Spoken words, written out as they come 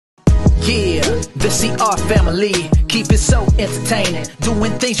Yeah, the CR family, keep it so entertaining,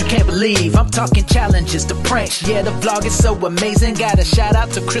 doing things you can't believe. I'm talking challenges, the pranks, yeah, the vlog is so amazing. Got a shout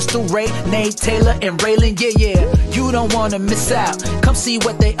out to Crystal, Ray, Nate, Taylor, and Raylan. Yeah, you don't wanna miss out. Come see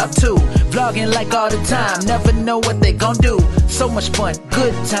what they up to. Vlogging like all the time, never know what they gon' do. So much fun,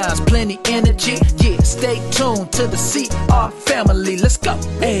 good times, plenty energy. Yeah, stay tuned to the CR family. Let's go.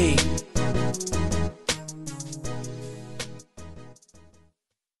 Hey.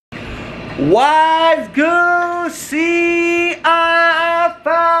 What's good, CR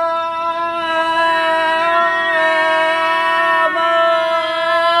family?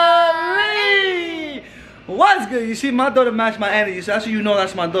 What's good? You see, my daughter matched my energy, so that's how you know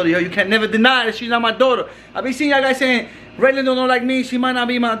that's my daughter. Yo, you can never deny that she's not my daughter. I be seeing y'all guys saying, Raylan don't like me, she might not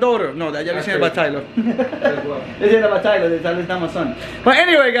be my daughter. No, that y'all be saying about Tyler. They say about Tyler, Tyler's not my son. But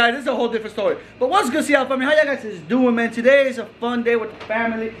anyway, guys, this is a whole different story. But what's good, CR family? How y'all guys is doing, man? Today is a fun day with the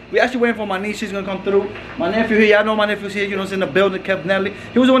family. We actually waiting for my niece, she's gonna come through. My nephew here, y'all know my nephew's here, you know, he's in the building, Kev Nelly.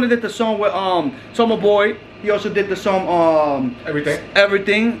 He was the one that did the song with Summer Boy. He also did the song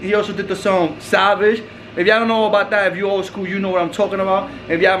Everything. He also did the song Savage. If y'all don't know about that, if you old school, you know what I'm talking about.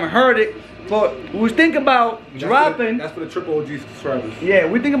 If y'all haven't heard it, but we was thinking about dropping. That's for the triple OG subscribers. Yeah,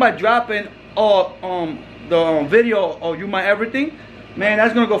 we thinking about dropping the video of You My Everything. Man,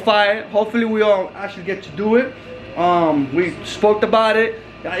 that's gonna go fire. Hopefully we all actually get to do it. We spoke about it.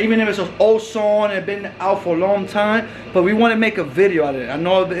 Even if it's an old song, it's been out for a long time, but we want to make a video out of it. I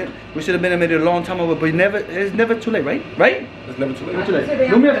know we should have been made it a long time ago, but it's never too late, right? Right? It's never too late. Never too late.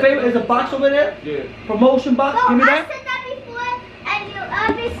 Do me a favor. There's a box over there. Yeah. Promotion box. No, give me that. I said that before, and you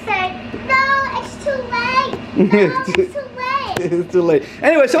always say, no, it's too late. No, it's too late. It's too late.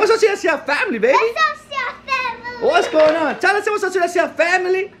 Anyway, so what's up to your family, baby? What's up, CR family? What's going on? Tell us what's up to your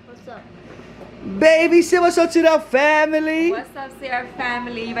family. What's up? Baby, say what's up to the family. What's up, CR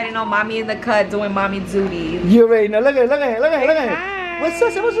family? You already know mommy in the cut doing mommy duties. You already know. Look at it. Hi. What's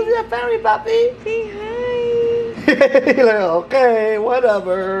up? Say what's up to your family, papi? Say hi. Like, okay,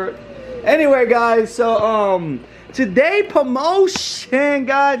 whatever. Anyway, guys, so today promotion,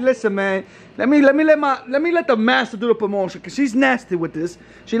 guys. Listen, man. Let me let the master do the promotion, cause she's nasty with this.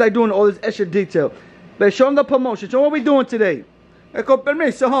 She like doing all this extra detail. But show them the promotion. Show what we doing today. Con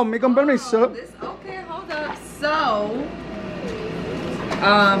permiso, homie. Con permiso. Okay, hold up. So,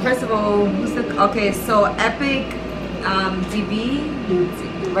 first of all, so Epic DB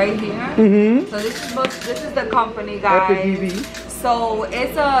right here. So this is the company, guys. Epic DB. So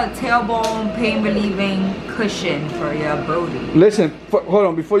it's a tailbone pain relieving cushion for your booty. Listen, hold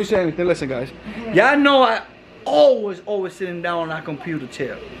on, before you say anything, listen, guys. Y'all know I always sitting down on that computer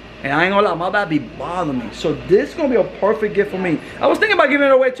chair. And I ain't gonna lie, my back be bothering me. So this is gonna be a perfect gift for me. I was thinking about giving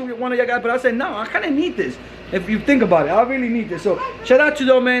it away to one of y'all guys, but I said, no, I kinda need this. If you think about it, I really need this. So shout out to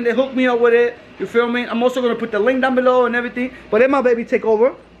them, man. They hooked me up with it. You feel me? I'm also gonna put the link down below and everything. But let my baby take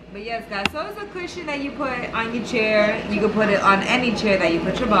over. But yes, guys, so it's a cushion that you put on your chair. You can put it on any chair that you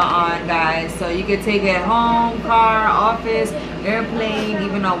put your butt on, guys. So you can take it home, car, office, airplane,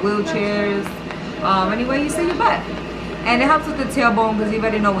 even on wheelchairs, anywhere you sit your butt. And it helps with the tailbone, because you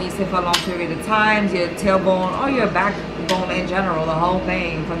already know when you sit for a long period of time, your tailbone or your backbone in general, the whole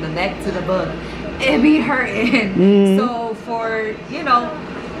thing, from the neck to the butt, it be hurting. So for, you know,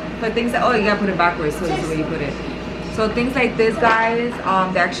 for things that, you gotta put it backwards, so that's the way you put it. So things like this, guys,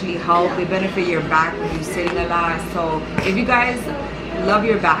 they actually help. They benefit your back when you're sitting a lot. So if you guys love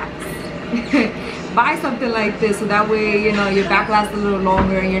your backs, buy something like this, so that way, you know, your back lasts a little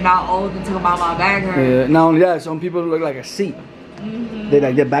longer and you're not old until my back hurts. Yeah, not only that, some people look like a seat. They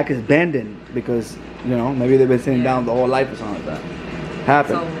like their back is bending because, you know, maybe they've been sitting down the whole life or something like that.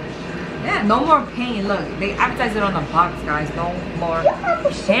 Happen. So, yeah, no more pain. Look, they advertise it on the box, guys. No more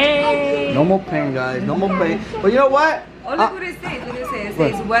pain. No more pain, guys. No more pain. But you know what? Oh, look what it says. Look what it says.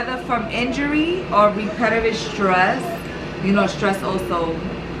 It says whether from injury or repetitive stress. You know, stress also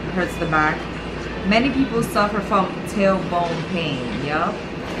hurts the back. Many people suffer from tailbone pain. Yup.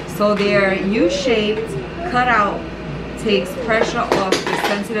 So their U-shaped cutout takes pressure off the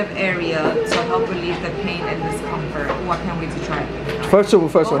sensitive area to help relieve the pain and discomfort. Oh, I can't wait to try it. First of all,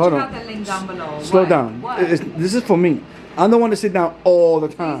 hold on. Check out the link down below. Slow down. This is for me. I don't want to sit down all the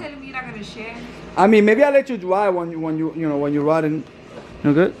time. Are you telling me you're not gonna share? I mean, maybe I'll let you drive when you're riding.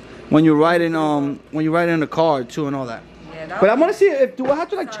 You good? When you're riding in the car too and all that. Yeah, but I want to see if do I have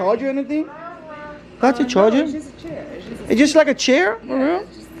to like charge you or anything? Do I have to charge it? It's just a chair. It's just like a chair? For real?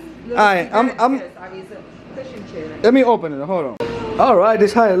 Alright, I'm let me open it. Hold on. Alright,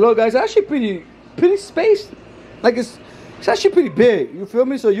 this high and low, guys. It's actually pretty spaced. Like it's actually pretty big. You feel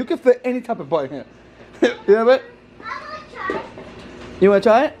me? So you can fit any type of butt in here. You know what? You wanna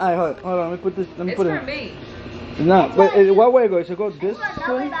try it? Alright, hold on. Let me put this. Let me It's put for it. me. It's not. But what way it goes? Should it go this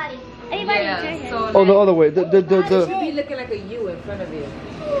way? Anybody? So Oh, the other way. it should be looking like a U in front of you.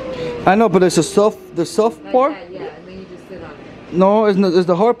 I know, but it's the soft Like part. that, yeah, and then you just sit on it. No, it's not. It's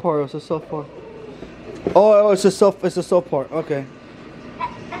the hard part. It's the soft part. Oh, it's the soft. It's the soft part. Okay.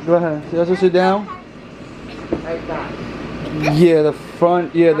 Go ahead. You have to sit down. Like that. Yeah, the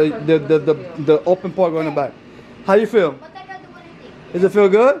front. Yeah, the open part going in the back. How you feel? Does it feel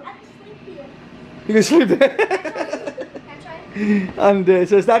good? You can sleep there. I'm dead.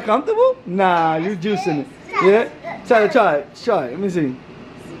 So it's not comfortable? Nah, you juicing it. Yeah? Try it. Let me see.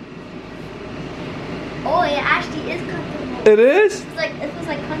 Oh, it actually is comfortable. It is? It feels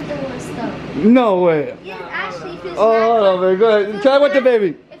like comfortable and stuff. No way. Yeah, it actually feels Oh, mad hold on, man. Go ahead. Try it with the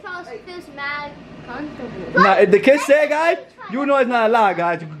baby. It feels mad comfortable. Now, if the kids say, guys, you know it's not a lie,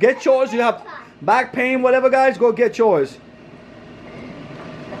 guys. Get yours. You have back pain, whatever, guys. Go get yours.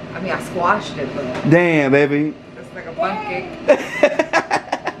 I mean, I squashed it, but Damn, baby. it's like a pancake.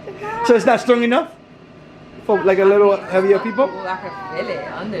 So it's not strong enough for like a little heavier people? Well, I can feel it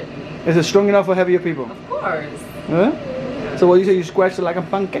under me. Is it strong enough for heavier people? Of course. Huh? So what you say? You scratched it like a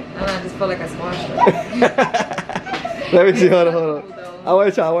pancake? And I just felt like I squashed it. Let me see. Hold on. I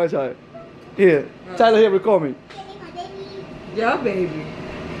want to try it. Here, Tyler, here, record me. Yeah, baby.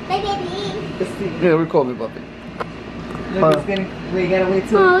 Baby. Yeah, record me, puppy. Look, it's getting. We gotta wait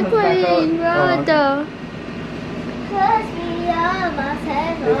till Oh, it comes back out.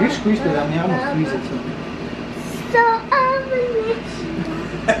 If you squeeze it, I mean, I'm gonna squeeze it too. So rich.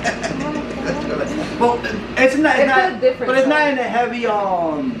 Well, it's not, It feels different, but it's not though. in a heavy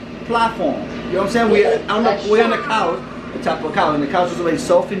platform. You know what I'm saying? We're on the couch, the top of the couch, and the couch is already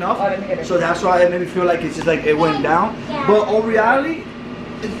soft enough. Oh, let me get it. So that's why it made me feel like it's just like it went down. But in reality,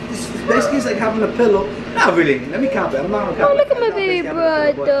 it's basically it's like having a pillow. Not really. Let me count it. I'm not gonna count it. Oh, look at my It's not baby basically having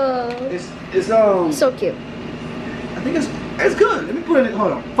a pillow, brother. but It's So cute. I think it's good. Let me put it in.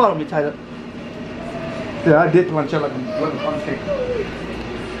 Hold on. Follow me, Tyler. Yeah, I did punch out like a pancake.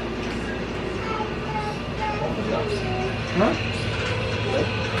 Huh?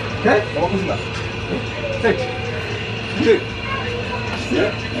 Okay?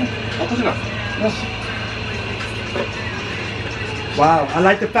 Wow, I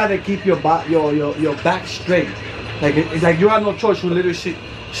like the fact that keep your back straight. Like it's like you have no choice. You literally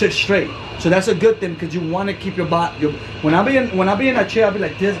sit straight. So that's a good thing because you want to keep your back. When I be in a chair, I'll be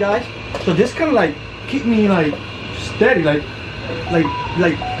like this, guys. So this kind of like keep me like steady, like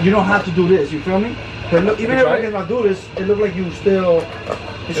you don't have to do this. You feel me? But look, even if I do this, it looks like you still.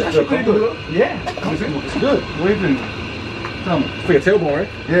 It's actually pretty good. Yeah, it's good. What do you think? Tell me. For your tailbone, right?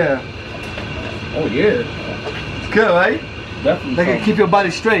 Yeah. Oh yeah. It's good, right? Definitely. They can keep your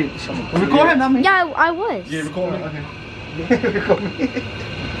body straight. Record him, not me. Yeah, I was. Yeah, record me. Okay. Record me.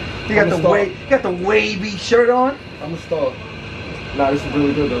 He got the wavy shirt on. I'm gonna start. Nah, this is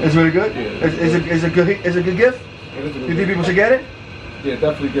really good though. It's really good. Yeah. Is it good? Is it a good gift? It is a good You think gift. people should get it? Yeah,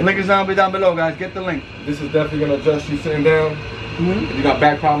 definitely The get link it. is down below, guys. Get the link. This is definitely gonna adjust you sitting down. If you got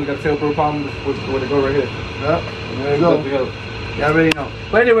back problems, got tailbone problems, where to go right here. Yep. There you go. definitely help. You already know.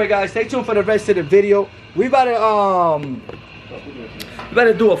 But anyway, guys, stay tuned for the rest of the video. We about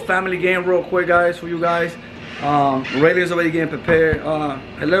to do a family game real quick, guys, for you guys. Raylan's already getting prepared.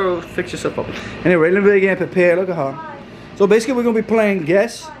 Hello, fix yourself up. Anyway, Raylan's already getting prepared. Look at her. So basically, we're gonna be playing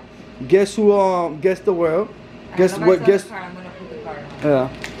guess who guess the world. Guess what? Guess. I'm gonna put the card on. Yeah.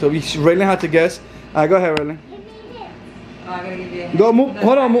 So Raylan had to guess. Alright, go ahead, Raylan. Oh, I'm gonna give you a Go move. No,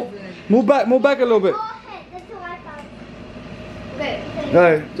 Hold on. I'm Move back a little bit. That's the Wi-Fi. Okay.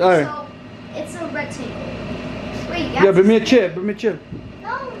 Alright. So it's a rectangle. Wait, Yeah, bring me a chair. Bring me a chair.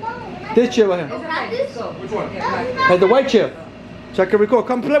 No. This chair right here. It's okay, just go. Which one? Hey, the white chair. So I can record.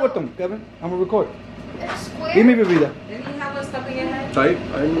 Come play with them, Kevin. I'm gonna record. It's a square. Give me the reader. Didn't you have one stuck in your head? Tight.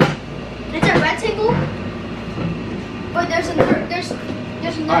 It's a rectangle. But there's another Alright,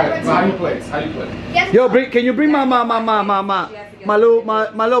 so how you rectangle. play? How you play? Yes. Yo, can you bring my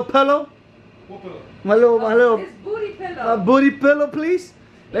little pillow? What pillow? My little It's booty pillow. booty pillow, please.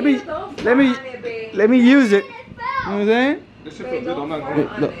 Let me use it. You know what I'm saying? This shit feels good. I'm not going.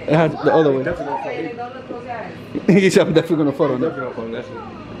 No, it has the other way. Definitely gonna fuck. Don't look close your eyes. He said I'm definitely gonna photo Definitely that. gonna fuck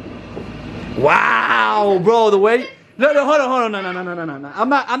that shit. Wow, bro, the way. No, hold on, no. I'm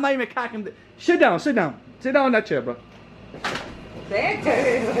not even cocking. Sit down in that chair, bro. There.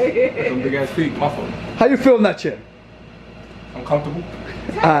 Some big ass feet. My fault. How you feel in that chair? I'm comfortable.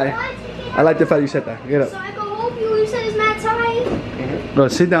 I like the fact you said that. Get So up. I can hold you. You said it's not tight. Bro,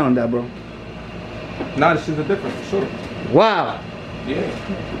 sit down on that, bro. Nah, this shit's a difference for sure. Wow.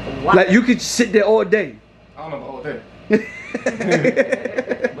 Yeah. Like you could sit there all day. I don't know about all day.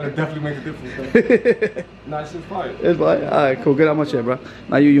 But it definitely makes a difference, though. Nah, this shit's fire. It's fine. Alright, cool. Get out my shit, bro.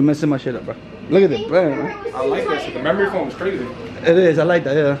 Now you messing my shit up, bro. Look at it, bro. I like that shit. The memory foam is crazy. It is. I like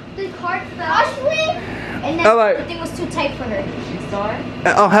that. Yeah. The card fell. And then All right. the thing was too tight for her. You saw it?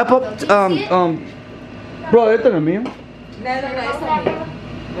 Help up. Bro, esto no es mío. No, it's not me.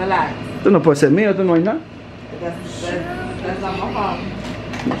 Relax. Esto no puede ser mío. Esto no hay nada. That's not my problem.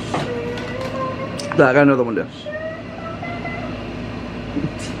 I got another one there.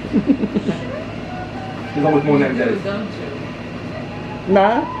 There's always more than that. Don't you?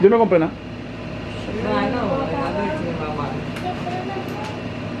 Nah, yo no compré nada. No, I know. Like, I know it's in my mind.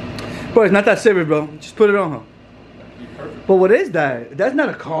 Bro, it's not that serious, bro. Just put it on her. But what is that? That's not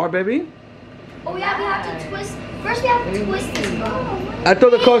a car, baby. Oh yeah, we have to twist. First we have to twist this ball. I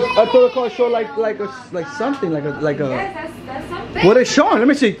thought the car showed like something like a. Yes, that's something. What is showing? Let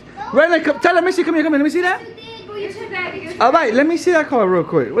me see. Right, like, tell. Let me see. Come here. Let me see that. It's your daddy. All right, let me see that car real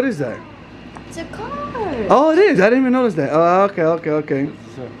quick. What is that? It's a car. Oh, it is. I didn't even notice that. Oh, okay.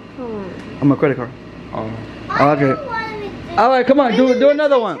 I'm a credit card. Okay. All right, come on. Do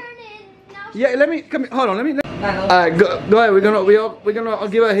another one. Yeah, let me come. Hold on. Let me. All right, go ahead. We're gonna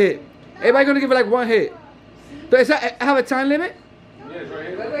give a hit. Everybody gonna give it like one hit. Does that have a time limit? Yeah, it's right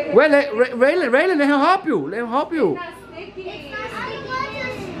here. Well, Raylan, let him help you. Let him help you. It's not sticky.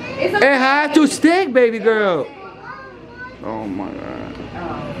 It's It has to stick, baby girl. Oh my God.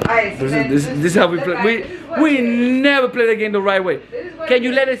 Alright, so This is how we play. We never play the game the right way. Can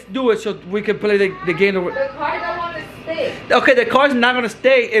you let us do it so we can play the game the right way? The car don't want to stick. Okay, the car's not gonna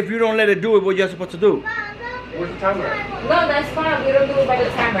stay if you don't let it do it what you're supposed to do. Where's the timer at? No, that's fine. We don't do it by the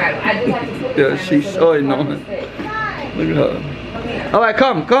timer. I just have to put the Yeah, timer she's so the so car annoying. don't stick. Look at her. Come here. All right,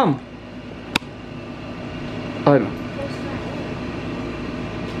 come. I know.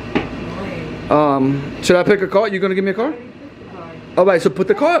 Should I pick a card? You gonna give me a card? All right, so put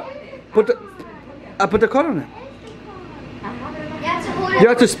the card. I put the card on it. You have to hold it. You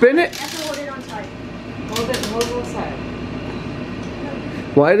have to spin it. You have to hold it on tight. Hold one side.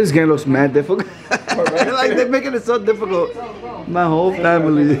 Why this game looks mad difficult? Like they're making it so difficult. My whole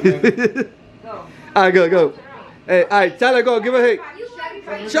family. Go. All right, go. Hey, all right, Tyler, go. Give a hit.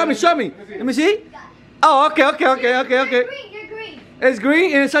 Show me. Let me see. Oh, okay. You're green. It's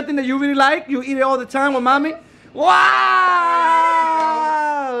green and it's something that you really like. You eat it all the time with mommy. Wow!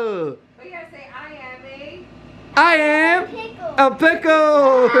 But you gotta say, I am a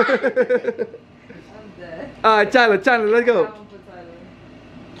pickle. I'm dead. All right, Tyler, let's go. That one for Tyler.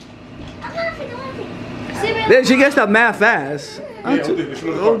 I'm laughing. Then she gets that mad fast. Yeah,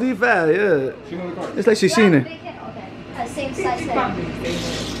 OD fast, yeah. She knows the car. It's like she's seen it. Okay. Same size She's head. probably the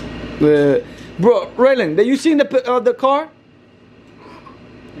same Yeah. Bro, Raylan, did you seen the car?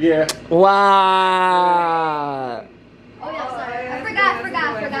 Yeah. Wow. Oh yeah, sorry. I forgot.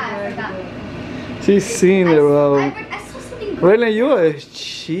 She's seen it, bro. I saw something brown. Raylan, you a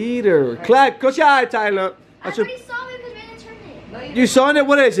cheater. Clap, close your eye, Tyler. I already saw it because Raina turned it. No, You saw it?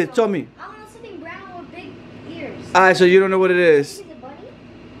 What is it? Tell me. I don't know, something brown with big ears. Alright, so you don't know what it is. Is it a bunny?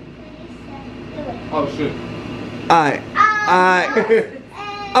 Oh shit. Alright.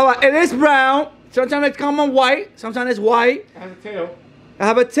 Alright, it is brown. Sometimes it's common white. Sometimes it's white. It has a tail. I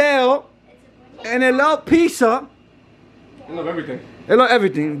have a tail. And they love pizza. They love everything. They love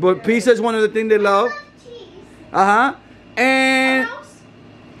everything. But pizza is one of the things they love. Cheese. And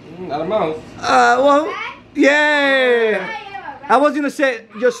Not a mouse. well, yeah. I was gonna say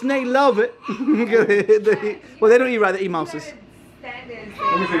your snake love it. Well, they don't eat rat, they eat mouses. Let me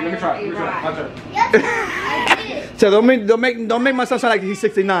try. My turn. Yes, I did. So don't make my son sound like he's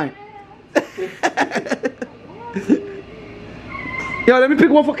 69. Yo, let me pick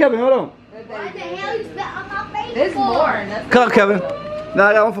one for Kevin. Hold on. What the hell you spit on my face? There's for? more. That's Come on, Kevin. No,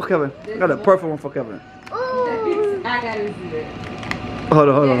 I got one for Kevin. I got a perfect one for Kevin. Ooh. I gotta see it. Hold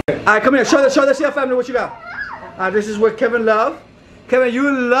on. All right, come here. Show the CF family what you got. This is what Kevin love. Kevin, you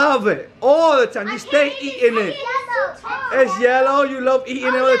love it all the time. You stay eating it. It's yellow. You love eating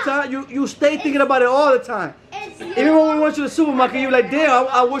it all the time. You stay thinking about it all the time. Even when we went to the supermarket, you like, damn,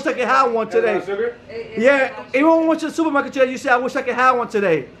 I wish I could have one today. Sugar? Yeah, even when we went to the supermarket today, you said, I wish I could have one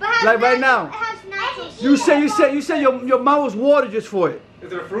today. Like right now. You said your mouth was watered just for it.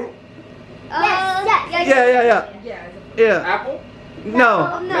 Is it a fruit? Yeah. Yeah. Apple?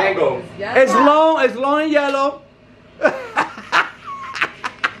 No. Mango. It's long and yellow.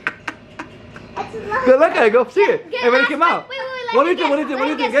 Good, look at it. Go see it. Hey, when it came out. What do you think? What do you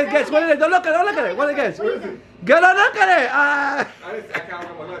think? Guess. What is it? Don't look at it. What do you guess? Get a look at it. I can't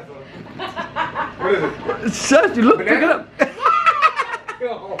remember my left one. What is it? Shush, you look, pick it up.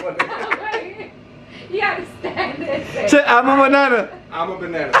 You gotta stand it. Say, I'm a banana. I'm a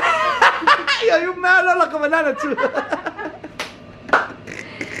banana. Yo, you mad? I like a banana too.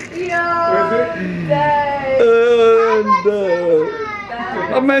 Yo,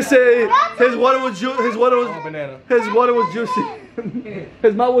 My man say his water was his water was I'm a banana. his water was juicy.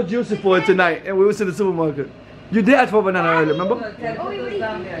 His mouth was juicy for it tonight, and we was in the supermarket. You did ask for a banana earlier, remember? I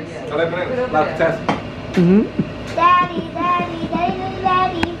like bananas. Lots of tests. Daddy.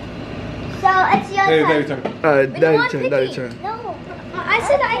 So it's your Hey, turn. Daddy, turn. Alright, But you daddy want turn, picky. daddy turn. No, I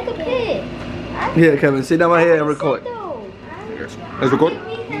said I could pick. Here, Kevin, sit down right here and record. Let's record. Can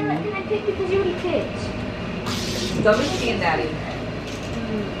I pick because you already picked? Double chicken, Daddy.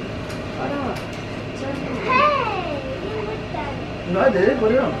 Hey, you look that. No, I did.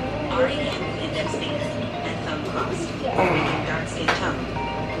 Put it on. Dark skin tone,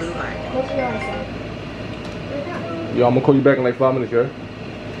 blue heart. What's yours? Yo, I'm gonna call you back in like 5 minutes, yeah?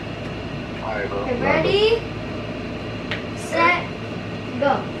 Okay, ready, set,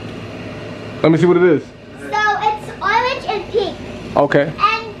 go. Let me see what it is. So it's orange and pink Okay.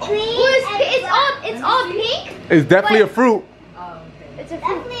 and green. It's all pink. It's definitely a fruit. It's a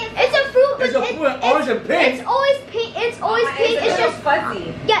fruit. It's a fruit. It's a fruit, orange and pink. It's always pink. It's always pink. It's just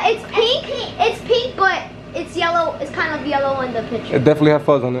fuzzy. yeah. It's pink. It's pink, but it's yellow. It's kind of yellow in the picture. It definitely has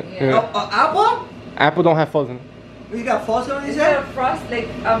fuzz on it. Yeah. Yeah. Apple? Apple don't have fuzz in it. You got fuzz on his It's a head? frost, like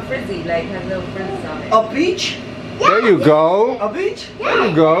frizzy, like has little frizz on it. A peach? There you go. A peach? There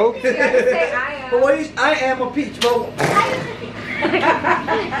you go. You gotta say I am. But what you, I am a peach, bro.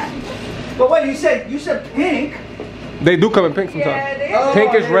 But wait, you said pink? They do come in pink sometimes. Yeah, they Oh,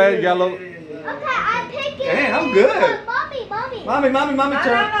 Pink is yeah, red, yeah, yellow. yeah, yeah, yeah. Okay, I'm picking. Damn, I'm good. Mommy. Mommy No, turn.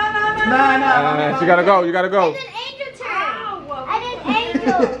 no. Nah. She gotta go. You gotta And go. then Angel turn. And then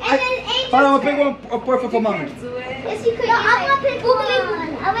Angel. And then Angel. Hold on, I'm gonna pick one perfect for mommy. Do it. Yes, you could. No, I'm gonna pick one.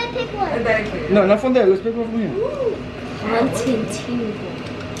 I'm gonna pick one. Exactly. No, not from there. Let's pick one from here. Mountain Tube.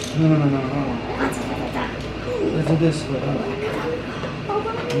 No. Let's do this. Let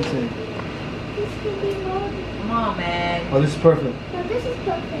me see. Come on, man. Oh, this is perfect. No, this is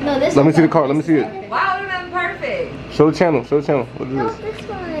perfect. No, this Let me is see the card. Let me see it. Wow, I'm perfect. Show the channel. Show the channel. What is No, this? this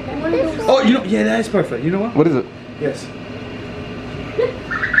one. This one. Oh, you know, yeah, that is perfect. You know what? What is it? Yes.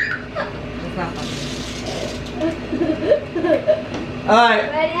 It's not funny. All right,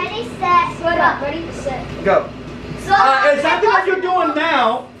 Ready, set, sweat up. Ready, set. go. So It's something that you're doing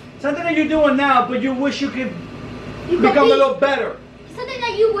now. Something that you're doing now, but you wish you could become a little better. Something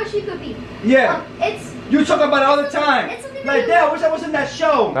that you wish you could be. Yeah. It's You talk about it all the time. It's something Like that that. I wish I was in that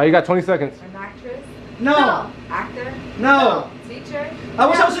show. Now you got 20 seconds. An actress, No. actor, teacher. I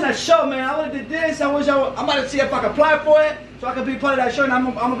wish I was in that show, man. I would have did this. I'm about to see if I can apply for it, so I can be part of that show. And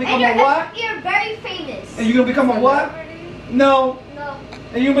I'm gonna become a what? You're very famous. And you're gonna become a what? No. No.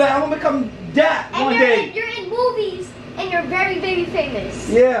 And you're like, I'm gonna become that And one you're day. you're in movies and you're very, very famous.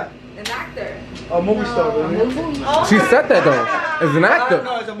 Yeah. An actor. A movie star, No, baby. movie. Oh She my said that though. God. As an actor.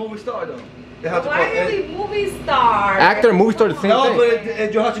 No, it's a movie star though. They have to Why go. are we movie stars? Actor and movie star the same No, thing.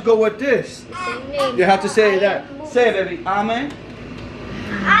 but you have to go with this. You have to say that. Say it, baby. Amen.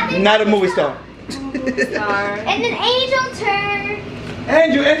 Not a movie star. Star. And then Angel turn.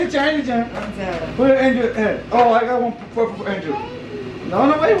 Andrew. Put it Andrew. Oh, I got one for Andrew.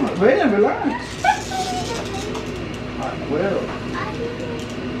 No, wait a minute. Relax. I will.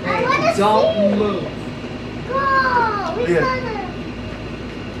 I want to Don't see. move. Go. We Yeah. gonna.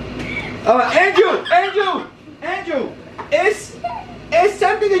 Andrew. It's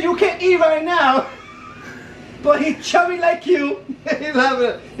something that you can't eat right now. But he's chubby like you. He love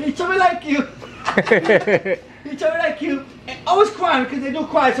it. He's chubby like you. He's chubby like you. And always crying because they do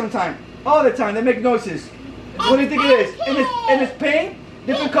cry sometimes. All the time. They make noises. What do you think it is? And it's pink.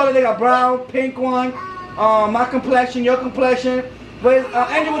 Different color. They got brown, pink one. My complexion, your complexion. But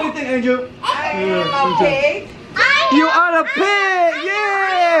Andrew, what do you think, Andrew? I am a pig. You are a pig!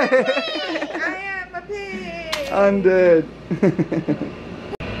 Yeah! I am a pig. I'm dead.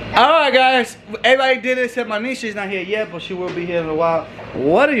 Alright guys, everybody did it except my niece. She's not here yet, but she will be here in a while.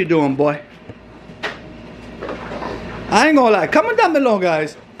 What are you doing, boy? I ain't gonna lie. Comment down below,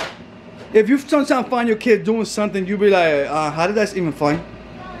 guys. If you sometimes find your kid doing something, you be like, how did that even fun?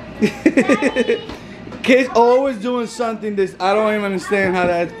 Kids always doing something that I don't even understand how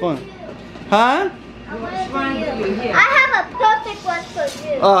that's fun. Huh? I have a perfect one for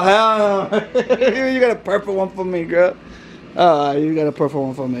you. Oh, hell no. You got a perfect one for me, girl. You got a perfect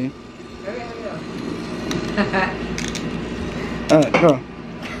one for me. Alright, go.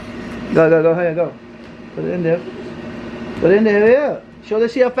 Go, here, go. Put it in there. Put it in there, yeah. Show they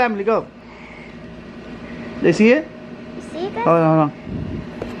see your family, go. They see it? You see that? Oh, no.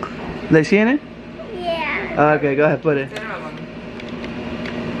 They seeing it? Yeah. Okay, go ahead, put it.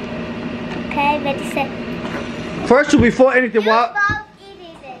 Okay, ready, set. First, before anything, You why love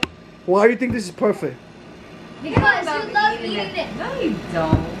eating it. do you think this is perfect? Because you love eating it. No, you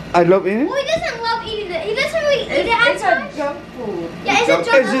don't. I love eating it. Well, he doesn't love eating it. He doesn't really eat it at It's a times. junk food. Yeah, it's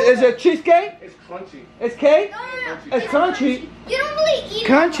a junk food. Is it cheesecake? It's crunchy. It's cake? No. It's crunchy. You don't really eat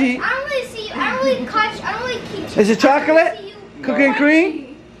Crunchy. it. I don't really see you. I don't really catch. I don't really keep. Is it chocolate? Cookie and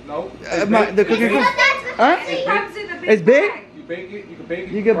cream? No. The cookie and cream? Huh? It comes in a big It's big? bag. You bake it. You can bake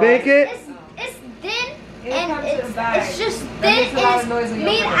it. You can fry bake it? It's thin It and comes in a bag. it's just That thin makes a lot of and noise it's when you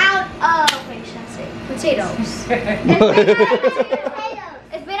made open it. out of wait, should I say potatoes?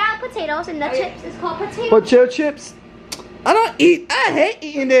 It's made out of potatoes and the chips is called potatoes. Potato chips? I hate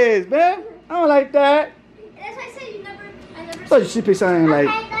eating this, man. I don't like that. That's why I said you never. I never. So you should pick something like.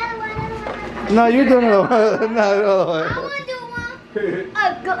 Okay, another one. No, you don't know. No, I want to do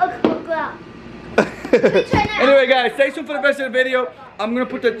one. Go out. Anyway, guys, stay tuned for the rest of the video. I'm gonna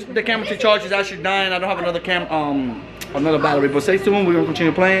put the camera to charge. It's actually dying. I don't have another another battery. But stay tuned. We're gonna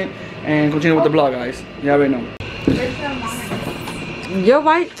continue playing and continue with the vlog, guys. You already know. Yo,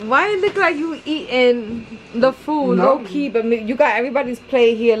 why it look like you eating the food No. low key, but you got everybody's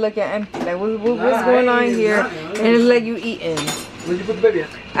plate here looking empty. Like what's going on here? And it's like you eating. Where'd you put the baby at?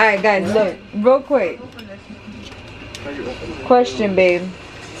 All right, guys, look real quick. Question, babe.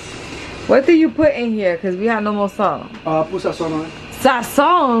 What do you put in here? Cause we have no more salt. Put sazon on it.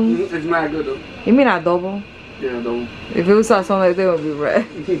 Sazon? It's not good though. You mean adobo? Yeah, though. If it was sazon, like they would be red.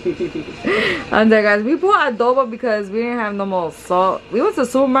 And then, guys, we put adobo because we didn't have no more salt. We went to the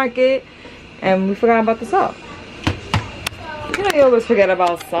supermarket and we forgot about the salt. You know, you always forget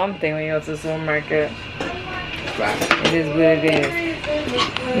about something when you go to the supermarket. It is what it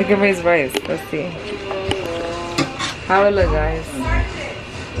is. We can raise rice. Let's see. How it look, guys?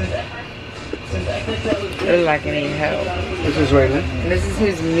 It look like it need help. This is right now. And this is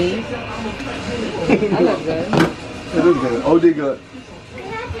his meat. I look good. It is good. OD good.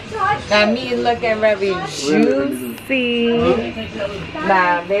 That meat looking very juicy.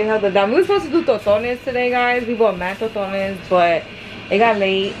 Nah, they held it down. We were supposed to do totones today, guys. We bought mad totones, but it got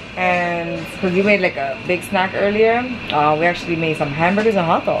late, and because we made like a big snack earlier, we actually made some hamburgers and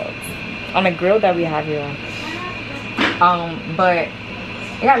hot dogs on a grill that we have here. But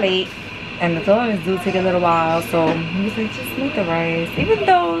it got late, and the totones do take a little while, so he was like, just make the rice. Even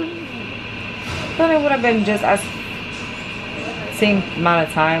though I thought it would have been just as same amount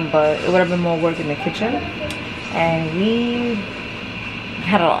of time, but it would have been more work in the kitchen, and we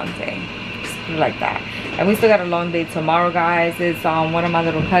had a long day, just put it like that. And we still got a long day tomorrow, guys. It's one of my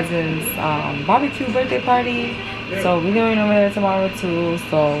little cousins barbecue birthday party, so we're going over there tomorrow too.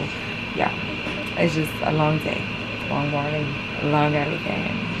 So yeah, it's just a long day, long morning, long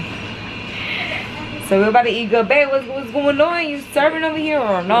everything. So we're about to eat good. Babe, what's going on? You serving over here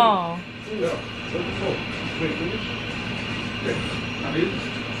or no?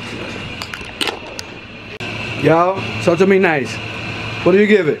 Yo, talk to me nice. What do you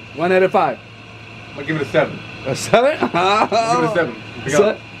give it? 1 out of 5. I'll give it a 7. A 7? Give it a 7. Pick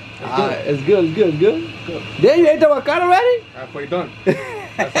up. It's good, it's good, it's good. Damn, you ate the avocado already? Halfway done.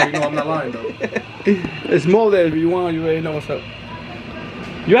 That's how you know I'm not lying though. It's more there if you want, you already know what's up.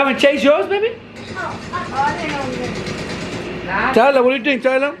 You haven't chased yours, baby? Tyler, what do you think,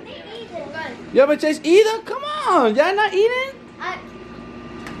 Tyler? You haven't chased either? Come on, y'all not eating?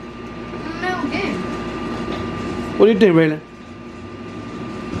 What do you think, Raylan?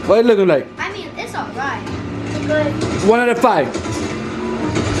 What it looking like? I mean, it's alright. It's good. 1 out of 5.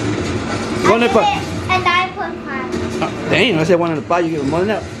 1 out of 5. And I put 5. Damn, I said 1 out of 5. You give it more than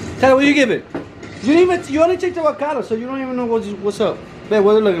that. Tyler, what do you give it? You only take the avocado, so you don't even know what's up. Man,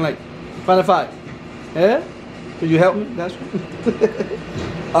 what's it looking like? 5 out of 5. Yeah? Could you help me? That's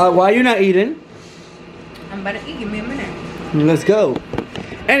right. Why you not eating? I'm about to eat. Give me a minute. Let's go.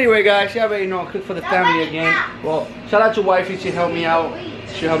 Anyway, guys, you already know I cook for the family again. Well, shout out to wifey. She helped me out.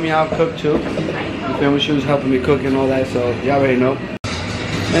 She helped me out cook too. You feel me? She was helping me cook and all that, so y'all already know.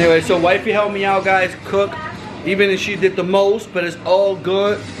 Anyway, so wifey helped me out, guys, cook. Even if she did the most, but it's all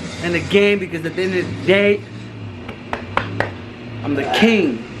good in the game because at the end of the day, I'm the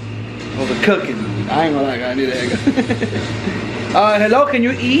king of the cooking. I ain't gonna lie, guys. I need that. Hello, can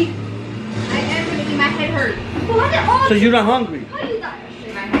you eat? I am gonna eat. My head hurt. So you're not hungry?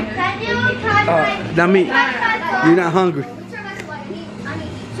 Not me. You're not hungry.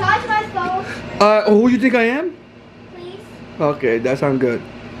 Charge my phone, Who you think I am? please. Okay, that sounds good.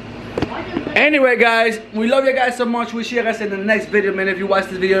 Anyway, guys, we love you guys so much. We'll see you guys in the next video, man. If you watch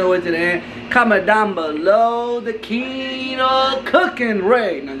this video all the way to the end, comment down below the king of cooking,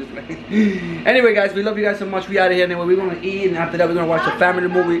 Ray. No, just playing. Anyway, guys, we love you guys so much. We out of here. Anyway, we're gonna eat, and after that, we're gonna watch a family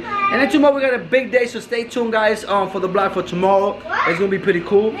movie. And then tomorrow we got a big day, so stay tuned, guys. For the vlog for tomorrow, it's gonna be pretty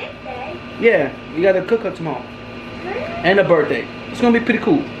cool. Yeah, we gotta cook up tomorrow, and a birthday. It's gonna be pretty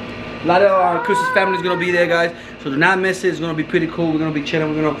cool. A lot of our Christmas family is gonna be there, guys. So do not miss it. It's gonna be pretty cool. We're gonna be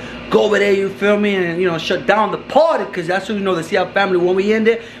chilling. We're gonna go over there. You feel me? And you know, shut down the party, cause that's what you know. The Seattle family. When we in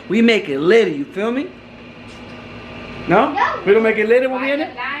there, we make it litty. You feel me? No? We don't make it litty when we in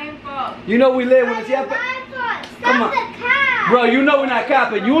there. You know we live with the Seattle family. Come on, bro. You know we're not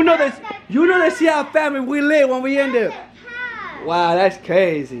copping. You know this. You know the Seattle family. We live when we in there. Wow, that's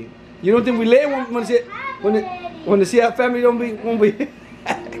crazy. You don't think we live when the Seattle family don't be when we.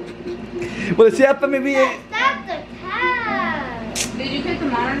 Well, the Seattle family be. Stop the car. Did you take the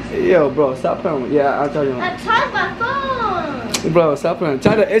monitor? Yo, bro, stop playing with. Yeah, I'll tell you. I charged my phone. Bro, stop playing.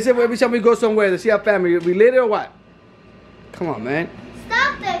 Tyler, is it every time we go somewhere, the Seattle family, we lit or what? Come on, man.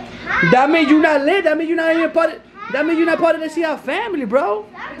 Stop the car. That means you're not lit. That means you're not even part of. That means you're not part of the Seattle family, bro.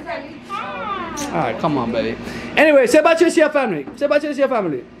 Stop the car. All right, come on, baby. Anyway, say about your Seattle family. Say about your Seattle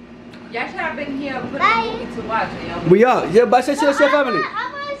family. Y'all should have been here putting a movie to watch. We are. Yeah, but say your Seattle family.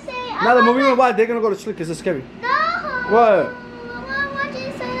 I want to say. Now the movie we watch, they're gonna go to sleep because it's scary. No. What? I want to watch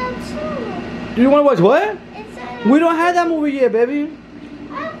Inside Out 2. Do you want to watch what? Inside Out. We don't have that movie yet, baby.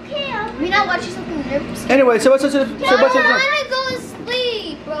 Okay. We're not watching something different. Anyway, say what's your I want to go to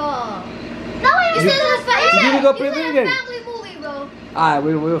sleep, bro. No, you said You need to go play video game. family movie, bro. Alright,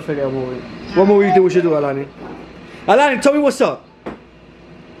 we'll figure out a movie. What movie you think we should do, Alani? Alani, tell me what's up.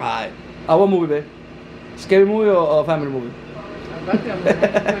 Alright. What movie, babe? Scary movie or family movie?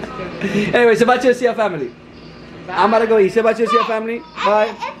 Anyway, say about your Seattle family. I'm about to go eat. Say about your Seattle family.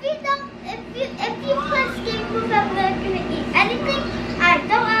 Bye. If you put scary movie, I'm not gonna eat anything. I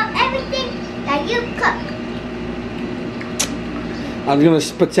don't want everything that you cook. I'm gonna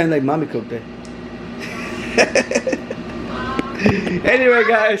pretend like mommy cooked it. Anyway,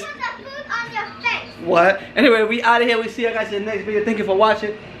 guys. Put the food on your face. What? Anyway, we out of here. We see you guys in the next video. Thank you for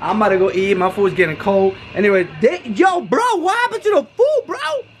watching. I'm about to go eat. My food's getting cold. Anyway, yo, bro, what happened to the food, bro?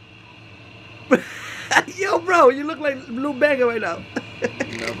 Yo, bro, you look like Blue Bagger right now.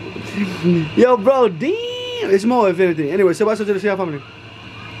 Yo, bro, damn. It's more, if anything. Anyway, so what's up to the Seattle family?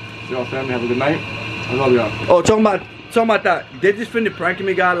 Y'all family, have a good night. I love y'all. Oh, talking about that. They just finished pranking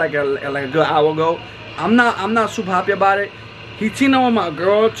me, guy, like a good hour ago. I'm not super happy about it. He teamed up with my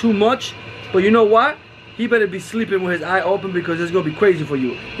girl too much, but you know what? He better be sleeping with his eye open because it's gonna be crazy for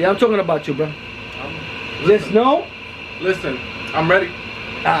you. Yeah, I'm talking about you, bro. Just know. Listen, I'm ready.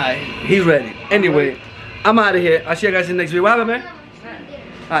 Alright, he's ready. Anyway, I'm out of here. I'll see you guys in the next video. What happened, man?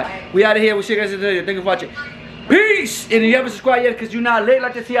 Alright, we out of here. We'll see you guys in the next video. Thank you for watching. Peace! And if you haven't subscribed yet, because you're not late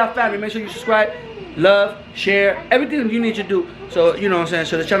like to see our family, make sure you subscribe, love, share, everything you need to do. So, you know what I'm saying?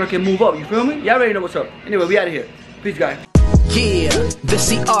 So the channel can move up. You feel me? Y'all already know what's up. Anyway, we out of here. Peace, guys. Yeah, the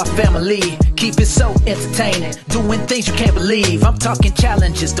CR family, keep it so entertaining, doing things you can't believe. I'm talking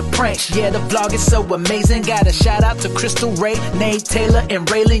challenges, the pranks, yeah, the vlog is so amazing. Got a shout out to Crystal, Ray, Nate, Taylor, and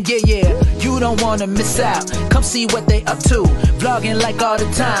Raylan, yeah, you don't wanna miss out. Come see what they up to, vlogging like all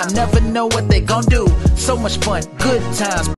the time, never know what they gon' do. So much fun, good times.